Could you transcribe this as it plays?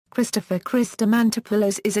Christopher "Chris"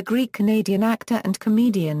 Diamantopoulos is a Greek-Canadian actor and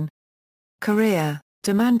comedian. Career: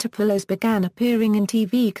 Diamantopoulos began appearing in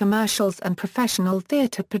TV commercials and professional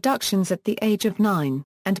theatre productions at the age of 9,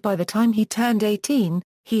 and by the time he turned 18,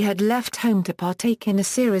 he had left home to partake in a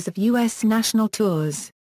series of U.S. national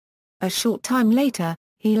tours. A short time later,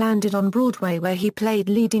 he landed on Broadway where he played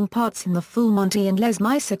leading parts in the Full Monty and Les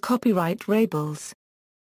Mis copyright labels.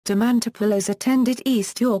 Diamantopoulos attended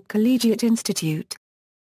East York Collegiate Institute.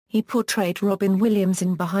 He portrayed Robin Williams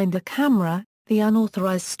in Behind the Camera, The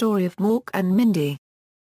Unauthorized Story of Mork and Mindy.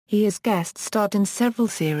 He has guest starred in several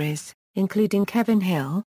series, including Kevin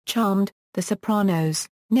Hill, Charmed, The Sopranos,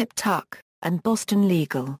 Nip Tuck, and Boston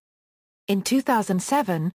Legal. In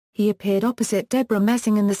 2007, he appeared opposite Deborah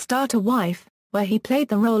Messing in The Starter Wife, where he played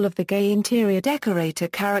the role of the gay interior decorator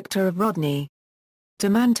character of Rodney.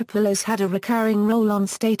 Diamantopoulos had a recurring role on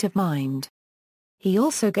State of Mind. He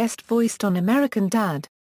also guest-voiced on American Dad.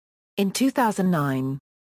 In 2009.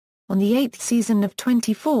 On the 8th season of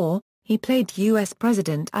 24, he played U.S.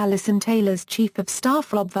 President Allison Taylor's Chief of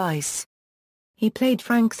Staff Rob Weiss. He played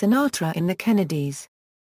Frank Sinatra in The Kennedys.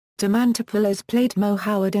 Diamantopoulos played Mo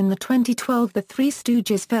Howard in the 2012 The Three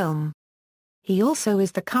Stooges film. He also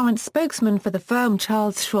is the current spokesman for the firm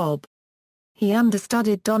Charles Schwab. He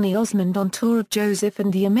understudied Donny Osmond on tour of Joseph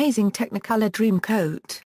and the Amazing Technicolor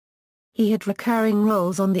Dreamcoat. He had recurring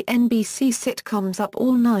roles on the NBC sitcoms Up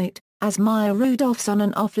All Night, as Maya Rudolph's on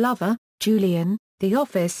and off lover, Julian, The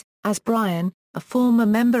Office, as Brian, a former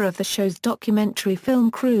member of the show's documentary film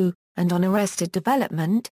crew, and on Arrested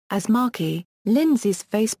Development, as Marky, Lindsay's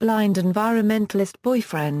face-blind environmentalist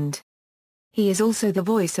boyfriend. He is also the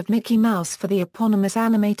voice of Mickey Mouse for the eponymous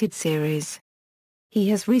animated series. He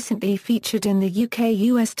has recently featured in the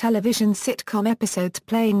UK-US television sitcom episodes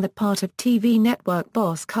playing the part of TV network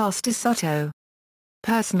boss Castor Sotto.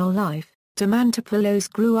 Personal life: Diamantopoulos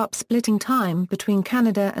grew up splitting time between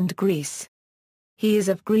Canada and Greece. He is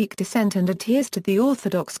of Greek descent and adheres to the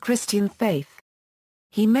Orthodox Christian faith.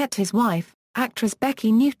 He met his wife, actress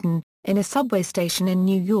Becky Newton, in a subway station in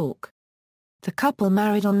New York. The couple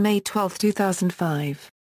married on May 12, 2005.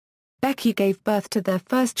 Becky gave birth to their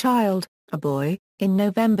first child, a boy, in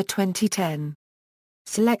November 2010.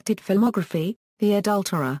 Selected filmography: The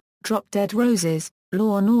Adulterer, Drop Dead Roses,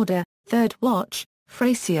 Law & Order, Third Watch,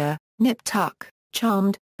 Frasier, Nip Tuck,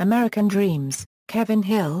 Charmed, American Dreams, Kevin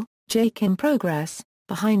Hill, Jake in Progress,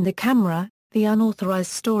 Behind the Camera, The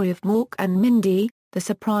Unauthorized Story of Mork and Mindy, The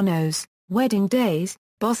Sopranos, Wedding Days,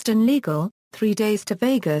 Boston Legal, 3 Days to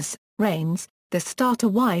Vegas, Reigns, The Starter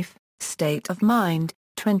Wife, State of Mind,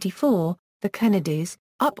 24, The Kennedys,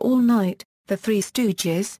 Up All Night, The Three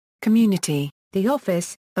Stooges, Community, The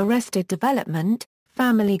Office, Arrested Development,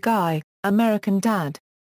 Family Guy, American Dad.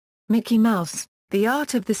 Mickey Mouse, The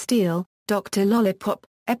Art of the Steal, Dr. Lollipop,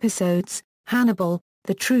 Episodes, Hannibal,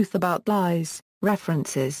 The Truth About Lies,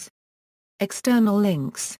 References. External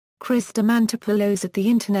links: Chris Diamantopoulos at the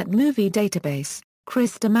Internet Movie Database,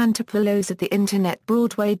 Chris Diamantopoulos at the Internet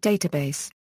Broadway Database.